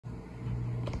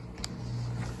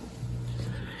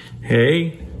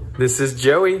Hey, this is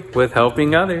Joey with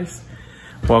Helping Others.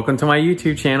 Welcome to my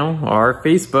YouTube channel or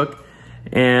Facebook.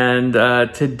 And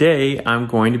today I'm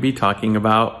going to be talking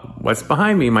about what's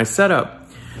behind me, my setup.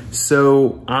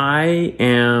 So I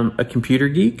am a computer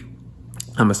geek.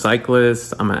 I'm a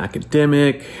cyclist, I'm an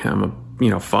academic, I'm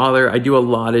a father. I do a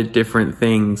lot of different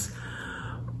things,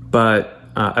 but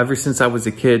ever since I was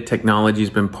a kid, technology has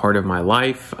been part of my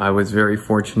life. I was very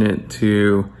fortunate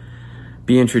to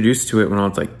be introduced to it when I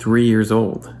was like 3 years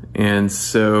old. And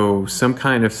so some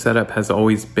kind of setup has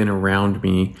always been around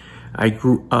me. I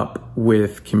grew up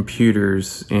with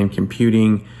computers and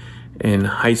computing. In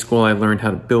high school, I learned how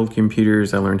to build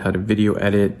computers. I learned how to video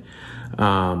edit.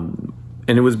 And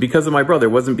it was because of my brother.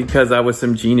 It wasn't because I was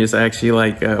some genius. I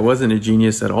actually wasn't a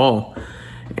genius at all.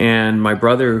 And my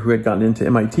brother, who had gotten into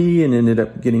MIT and ended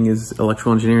up getting his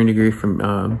electrical engineering degree from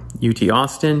UT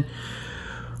Austin,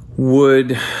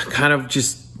 would kind of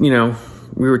just, we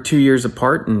were 2 years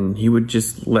apart, and he would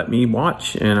just let me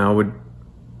watch, and I would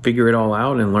figure it all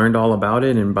out and learned all about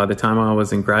it. And by the time I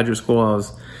was in graduate school, I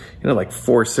was, like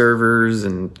 4 servers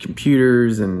and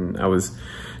computers, and I was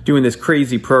doing this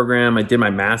crazy program. I did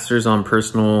my master's on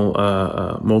personal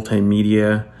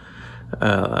multimedia,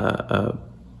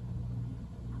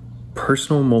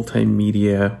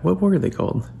 what were they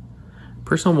called?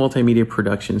 Personal multimedia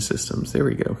production systems. There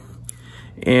we go.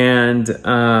 And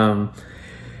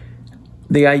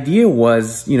the idea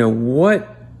was,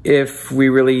 what if we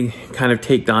really kind of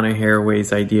take Donna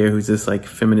Haraway's idea, who's this like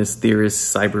feminist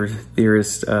theorist, cyber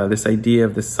theorist, this idea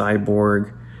of the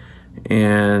cyborg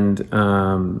and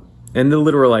the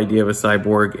literal idea of a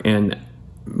cyborg, and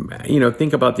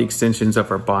think about the extensions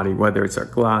of our body, whether it's our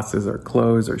glasses, our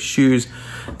clothes, our shoes,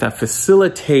 that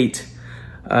facilitate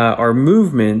our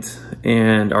movement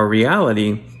and our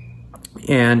reality,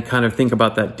 and kind of think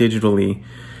about that digitally.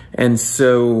 And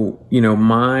so,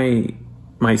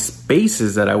 my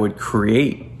spaces that I would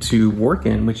create to work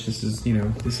in, which this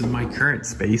is my current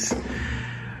space,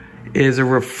 is a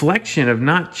reflection of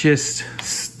not just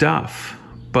stuff,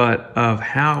 but of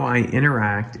how I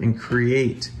interact and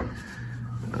create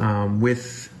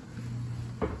with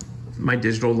my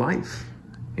digital life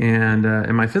and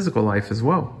my physical life as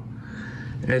well.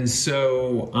 And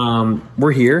so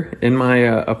we're here in my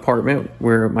apartment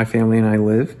where my family and I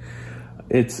live.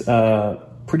 It's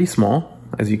pretty small.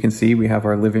 As you can see, we have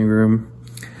our living room.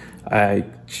 I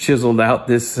chiseled out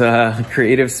this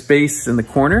creative space in the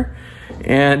corner,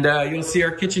 and you'll see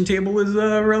our kitchen table is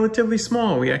relatively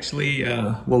small. We actually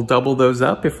will double those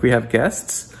up if we have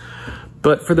guests.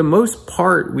 But for the most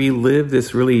part, we live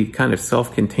this really kind of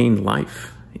self-contained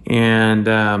life. And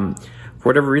for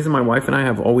whatever reason, my wife and I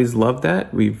have always loved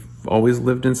that. We've always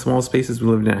lived in small spaces. We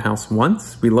lived in a house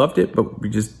once. We loved it, but we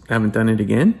just haven't done it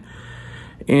again.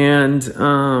 And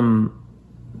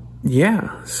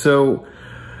yeah, so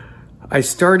I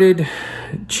started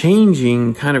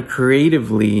changing kind of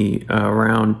creatively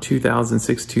around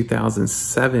 2006,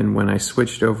 2007, when I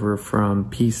switched over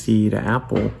from PC to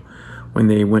Apple, when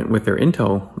they went with their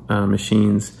Intel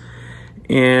machines.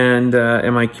 And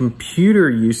my computer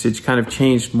usage kind of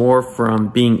changed more from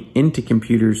being into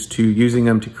computers to using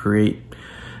them to create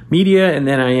media. And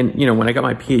then when I got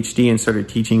my PhD and started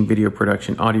teaching video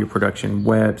production, audio production,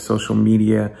 web, social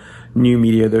media, new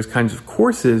media, those kinds of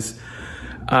courses,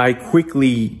 I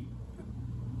quickly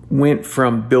went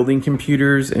from building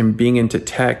computers and being into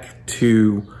tech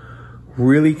to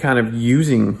really kind of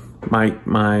using my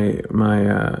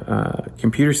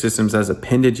computer systems as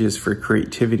appendages for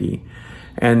creativity.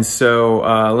 And so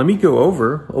let me go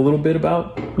over a little bit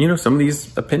about, some of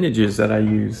these appendages that I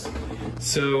use.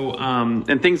 So,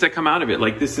 and things that come out of it.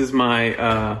 Like this is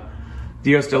my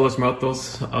Dios de los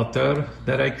Muertos altar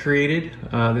that I created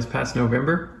this past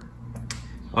November,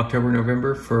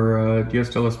 October-November, for Dios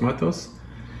de los Muertos.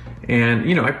 And,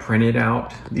 I printed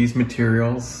out these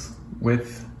materials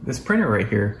with this printer right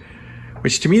here,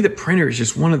 which to me, the printer is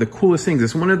just one of the coolest things.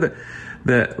 It's one of the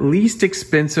least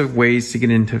expensive ways to get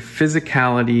into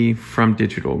physicality from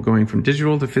digital, going from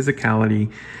digital to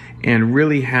physicality, and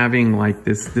really having like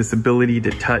this ability to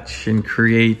touch and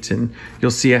create. And you'll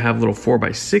see I have little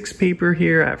 4x6 paper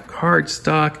here. I have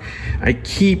cardstock. I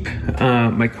keep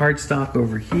my cardstock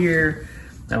over here.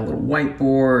 Got a little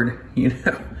whiteboard,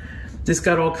 just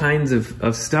got all kinds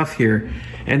of stuff here.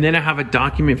 And then I have a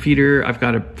document feeder. I've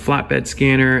got a flatbed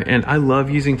scanner, and I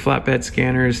love using flatbed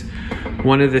scanners.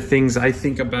 One of the things I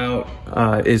think about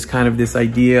is kind of this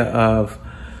idea of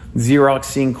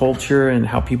Xeroxing culture and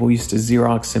how people used to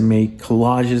Xerox and make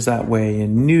collages that way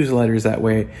and newsletters that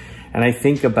way. And I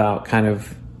think about kind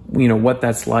of, what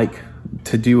that's like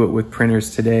to do it with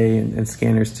printers today and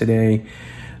scanners today.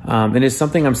 And it's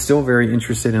something I'm still very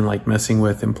interested in, like messing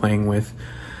with and playing with.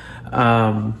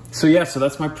 So yeah, so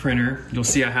that's my printer. You'll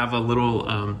see I have a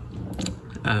little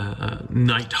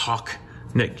Nighthawk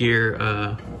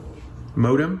Netgear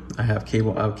modem. I have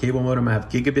cable modem. I have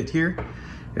gigabit here.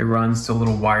 It runs to a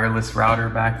little wireless router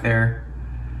back there.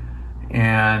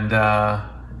 And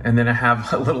then I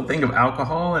have a little thing of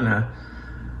alcohol and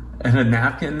a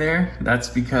napkin there. That's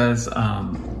because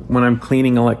when I'm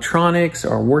cleaning electronics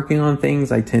or working on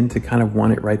things, I tend to kind of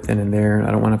want it right then and there.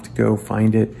 I don't want to have to go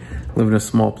find it. I live in a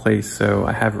small place, so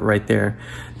I have it right there.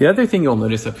 The other thing you'll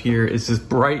notice up here is this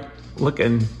bright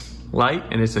looking light,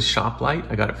 and it's a shop light.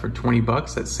 I got it for 20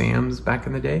 bucks at Sam's back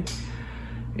in the day.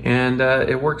 And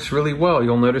it works really well.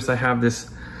 You'll notice I have this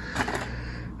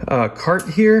cart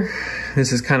here.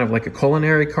 This is kind of like a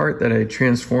culinary cart that I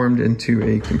transformed into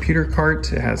a computer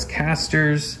cart. It has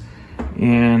casters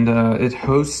and it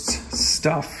hosts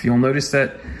stuff. You'll notice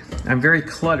that I'm very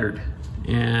cluttered,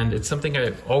 and it's something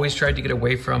I've always tried to get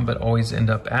away from but always end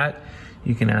up at.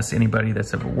 You can ask anybody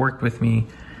that's ever worked with me.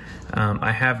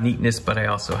 I have neatness, but I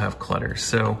also have clutter.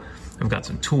 So I've got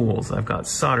some tools, I've got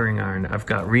soldering iron, I've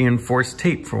got reinforced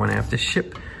tape for when I have to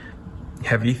ship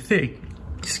heavy things,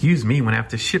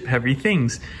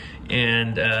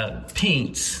 and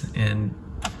paints and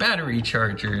battery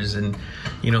chargers, and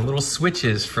little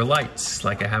switches for lights.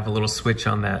 Like I have a little switch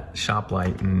on that shop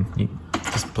light, and you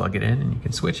just plug it in and you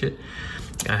can switch it.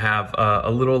 I have a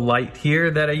little light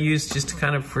here that I use just to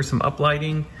kind of for some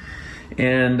uplighting.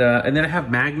 And then I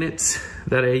have magnets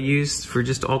that I use for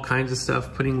just all kinds of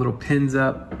stuff, putting little pins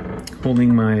up,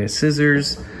 holding my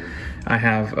scissors. I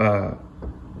have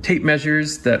tape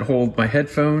measures that hold my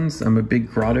headphones. I'm a big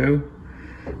Grado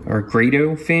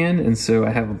fan, and so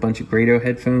I have a bunch of Grado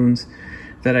headphones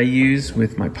that I use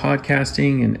with my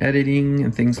podcasting and editing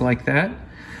and things like that.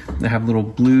 I have little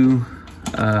blue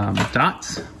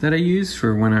dots that I use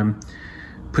for when I'm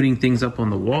putting things up on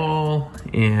the wall.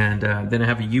 And then I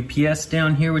have a UPS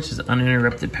down here, which is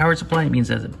uninterrupted power supply. It means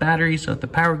it has a battery, so if the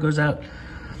power goes out,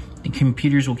 the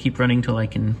computers will keep running till I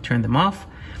can turn them off.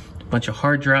 A bunch of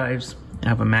hard drives. I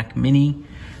have a Mac Mini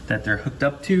that they're hooked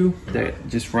up to that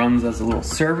just runs as a little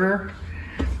server.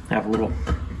 I have a little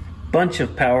bunch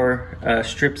of power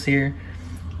strips here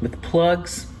with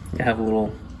plugs. I have a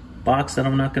little box that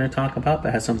I'm not going to talk about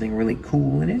that has something really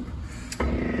cool in it.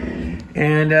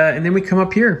 And then we come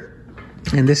up here,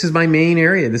 and this is my main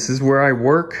area. This is where I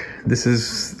work.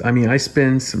 I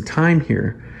spend some time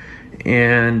here.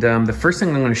 And the first thing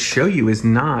I'm going to show you is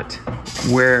not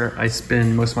where I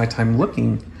spend most of my time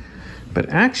looking, but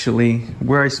actually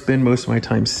where I spend most of my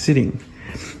time sitting.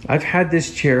 I've had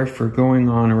this chair for going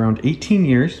on around 18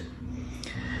 years.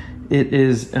 It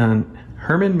is an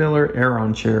Herman Miller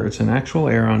Aeron chair. It's an actual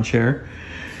Aeron chair.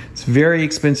 It's a very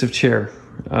expensive chair.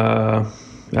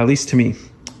 At least to me.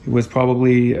 It was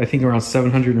probably, I think, around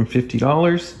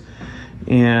 $750.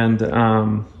 And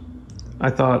I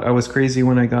thought I was crazy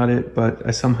when I got it, but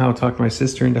I somehow talked my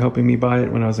sister into helping me buy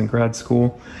it when I was in grad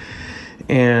school.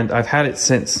 And I've had it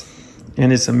since.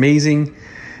 And it's amazing.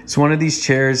 It's one of these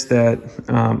chairs that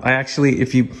I actually,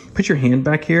 if you put your hand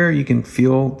back here, you can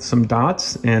feel some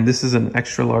dots. And this is an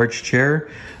extra large chair.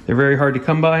 They're very hard to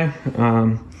come by.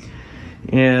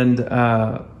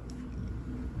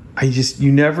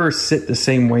 You never sit the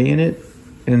same way in it.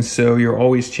 And so you're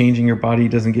always changing. Your body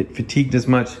doesn't get fatigued as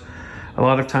much. A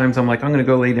lot of times I'm like, I'm gonna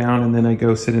go lay down, and then I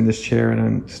go sit in this chair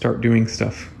and I start doing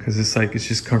stuff because it's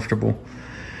just comfortable.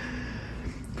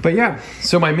 But yeah,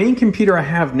 so my main computer I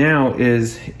have now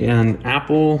is an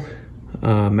Apple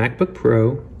MacBook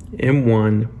Pro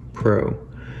M1 Pro.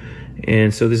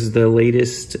 And so this is the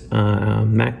latest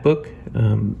MacBook.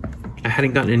 I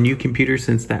hadn't gotten a new computer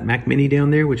since that Mac Mini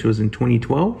down there, which was in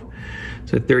 2012.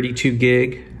 So 32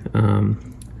 gig,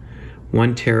 1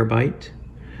 terabyte,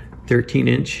 13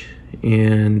 inch.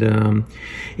 And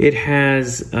it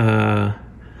has, I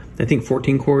think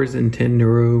 14 cores and 10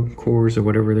 neuro cores or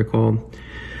whatever they're called.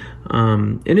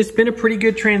 And it's been a pretty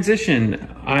good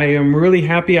transition. I am really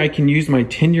happy I can use my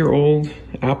 10-year-old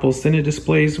Apple Cine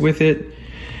displays with it.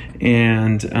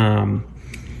 And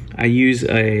I use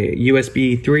a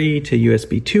USB 3 to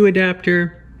USB 2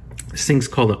 adapter. This thing's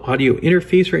called an audio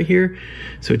interface right here.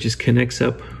 So it just connects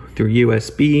up through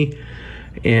USB.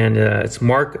 And it's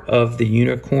Mark of the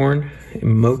Unicorn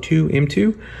Motu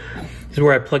M2. This is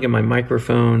where I plug in my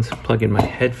microphones, plug in my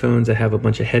headphones. I have a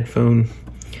bunch of headphone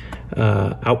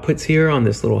outputs here on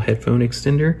this little headphone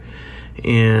extender.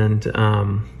 And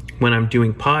when I'm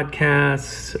doing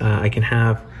podcasts, I can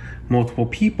have multiple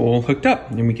people hooked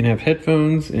up, and we can have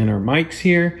headphones and our mics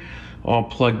here all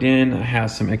plugged in. I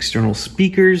have some external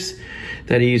speakers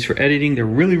that I use for editing. They're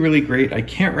really, really great. I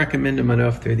can't recommend them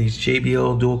enough. They're these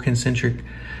JBL dual concentric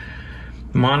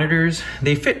monitors.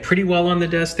 They fit pretty well on the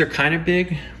desk. They're kind of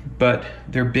big, but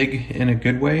they're big in a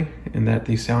good way in that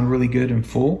they sound really good and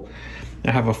full.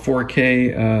 I have a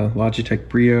 4K Logitech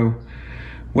Brio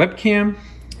webcam.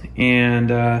 And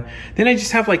then I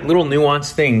just have like little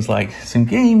nuanced things like some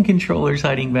game controllers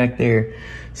hiding back there,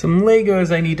 some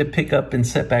Legos I need to pick up and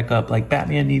set back up, like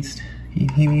Batman needs,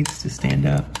 he needs to stand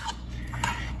up.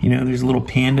 You know, there's a little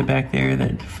panda back there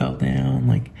that fell down.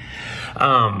 Like,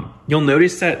 you'll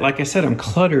notice that, like I said, I'm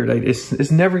cluttered.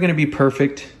 It's never gonna be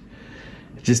perfect.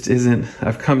 It just isn't.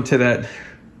 I've come to that,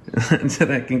 to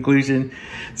that conclusion.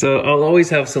 So I'll always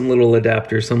have some little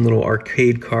adapter, some little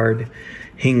arcade card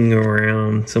hanging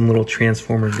around, some little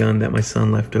transformer gun that my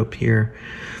son left up here.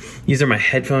 These are my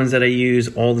headphones that I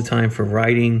use all the time for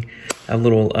writing. I have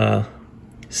little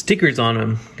stickers on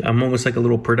them. I'm almost like a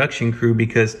little production crew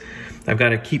because I've got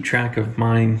to keep track of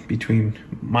mine between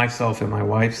myself and my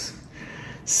wife's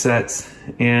sets.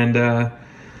 And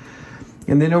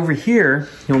then over here,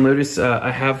 you'll notice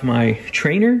I have my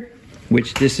trainer,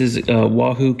 which this is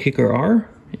Wahoo Kicker R.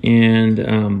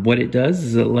 And what it does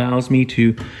is it allows me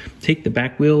to take the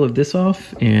back wheel of this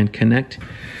off and connect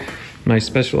my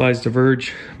Specialized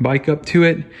Diverge bike up to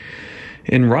it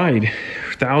and ride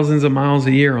thousands of miles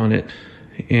a year on it.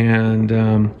 And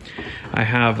I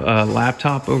have a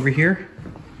laptop over here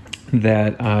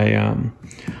that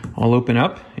I'll open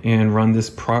up and run this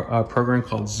program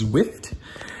called Zwift.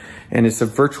 And it's a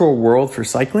virtual world for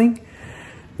cycling.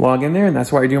 Log in there, and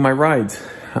that's why I do my rides.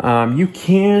 You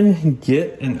can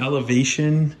get an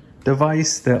elevation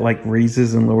device that like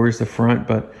raises and lowers the front,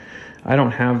 but I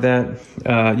don't have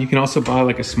that. You can also buy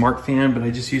like a smart fan, but I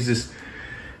just use this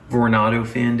Vornado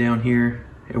fan down here.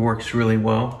 It works really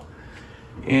well.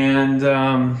 And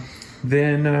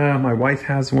then my wife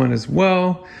has one as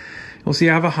well. You'll see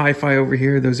I have a hi-fi over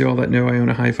here. Those of y'all that know I own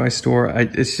a hi-fi store.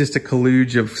 It's just a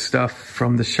collage of stuff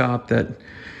from the shop that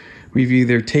we've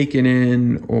either taken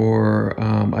in or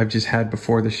I've just had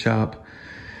before the shop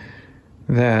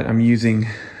that I'm using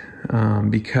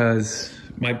because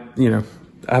I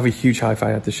have a huge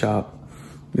hi-fi at the shop.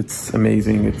 It's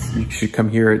amazing. You should come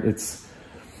hear it.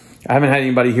 I haven't had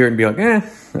anybody hear it and be like, eh.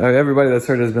 Everybody that's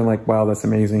heard it has been like, wow, that's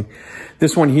amazing.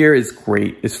 This one here is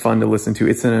great. It's fun to listen to.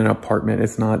 It's in an apartment.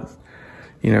 It's not,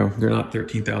 they're not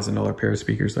 $13,000 pair of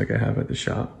speakers like I have at the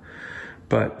shop.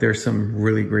 But there's some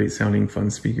really great sounding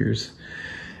fun speakers.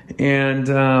 And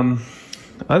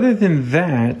other than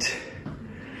that,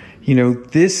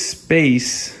 this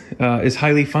space is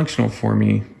highly functional for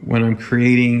me. When I'm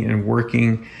creating and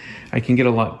working, I can get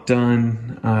a lot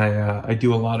done. I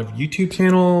do a lot of YouTube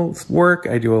channel work.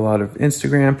 I do a lot of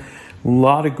Instagram, a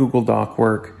lot of Google Doc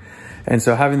work. And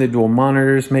so having the dual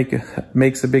monitors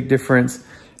makes a big difference.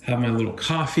 Have my little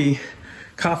coffee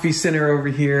center over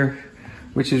here,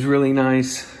 which is really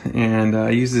nice. And I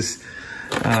use this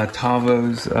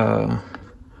Tavo's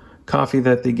coffee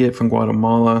that they get from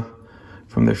Guatemala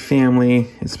from their family.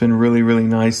 It's been really, really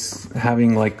nice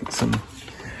having like some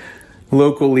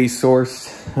locally sourced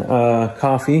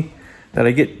coffee that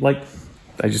I get. Like,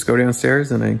 I just go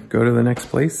downstairs and I go to the next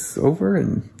place over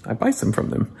and I buy some from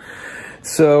them.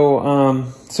 So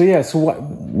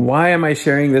why am I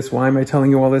sharing this? Why am I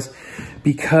telling you all this?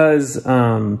 Because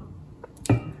one,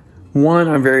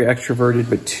 I'm very extroverted,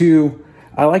 but two,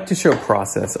 I like to show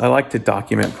process. I like to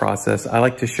document process. I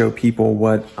like to show people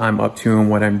what I'm up to and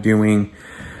what I'm doing,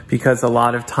 because a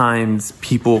lot of times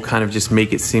people kind of just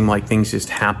make it seem like things just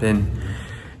happen.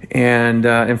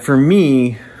 And for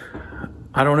me,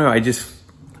 I don't know.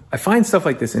 I find stuff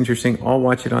like this interesting. I'll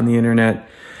watch it on the internet.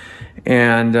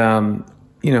 And,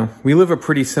 we live a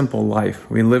pretty simple life.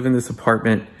 We live in this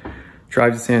apartment,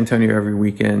 drive to San Antonio every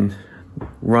weekend,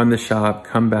 run the shop,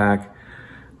 come back.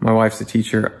 My wife's a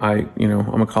teacher.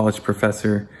 I'm a college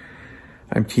professor.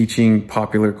 I'm teaching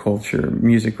popular culture,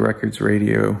 music, records,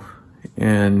 radio,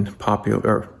 and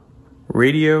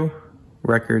radio,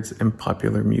 records, and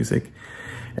popular music.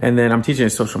 And then I'm teaching a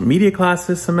social media class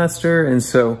this semester. And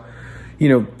so,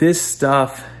 this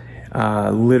stuff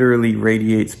literally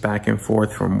radiates back and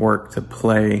forth from work to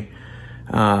play,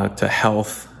 to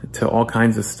health, to all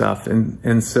kinds of stuff.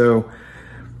 And so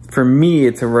for me,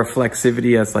 it's a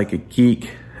reflexivity as like a geek,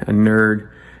 a nerd,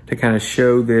 to kind of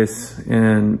show this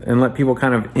and let people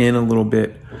kind of in a little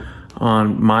bit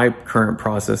on my current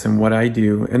process and what I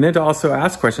do. And then to also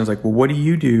ask questions like, well, what do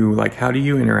you do? Like, how do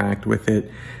you interact with it?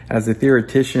 As a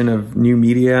theoretician of new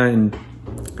media and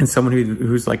someone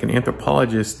who's like an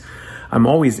anthropologist, I'm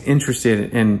always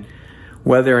interested in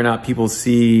whether or not people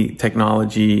see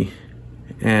technology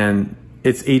and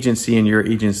it's agency and your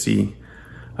agency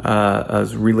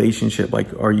as relationship.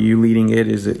 Like, are you leading it?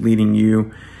 Is it leading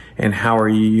you? And how are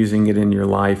you using it in your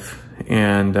life?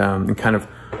 And kind of,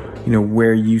 you know,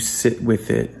 where you sit with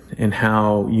it and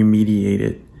how you mediate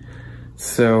it.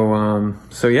 So,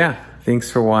 so yeah, thanks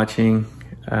for watching.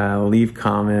 Leave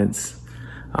comments.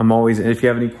 I'm always, if you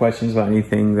have any questions about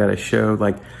anything that I showed,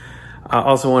 like, I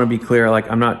also want to be clear,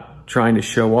 like, I'm not trying to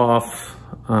show off.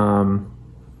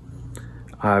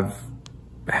 I've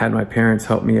had my parents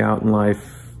help me out in life.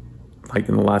 Like,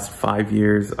 in the last 5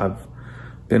 years, I've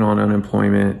been on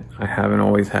unemployment. I haven't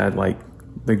always had like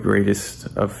the greatest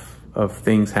of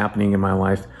things happening in my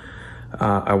life.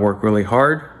 I work really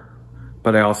hard,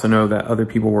 but I also know that other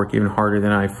people work even harder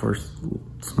than I for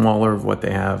smaller of what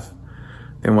they have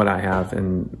than what I have.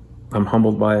 And I'm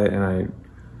humbled by it, and I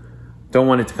don't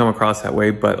want it to come across that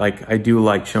way, but like, I do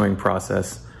like showing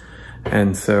process.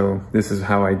 And so this is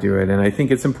how I do it. And I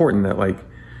think it's important that, like,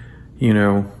 you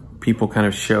know, people kind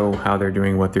of show how they're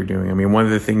doing what they're doing. I mean, one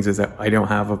of the things is that I don't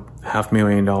have a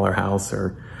 $500,000 house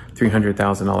or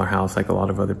 $300,000 house like a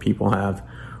lot of other people have.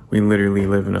 We literally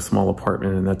live in a small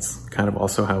apartment, and that's kind of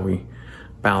also how we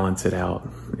balance it out.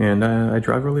 And I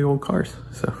drive really old cars.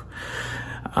 So,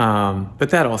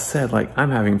 but that all said, like, I'm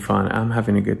having fun. I'm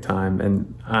having a good time.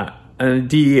 And in a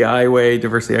DEI way,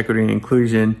 diversity, equity, and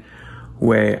inclusion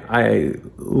way, I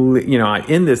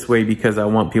end this way because I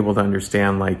want people to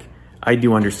understand, like, I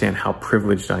do understand how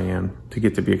privileged I am to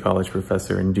get to be a college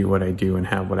professor and do what I do and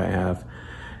have what I have.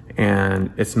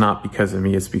 And it's not because of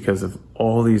me, it's because of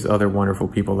all these other wonderful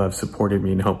people that have supported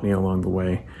me and helped me along the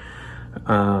way.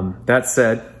 That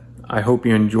said, I hope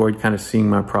you enjoyed kind of seeing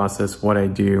my process, what I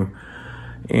do.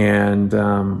 And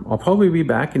I'll probably be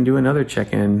back and do another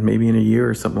check-in, maybe in a year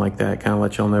or something like that, kind of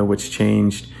let y'all know what's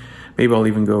changed. Maybe I'll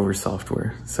even go over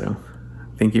software. So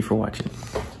thank you for watching.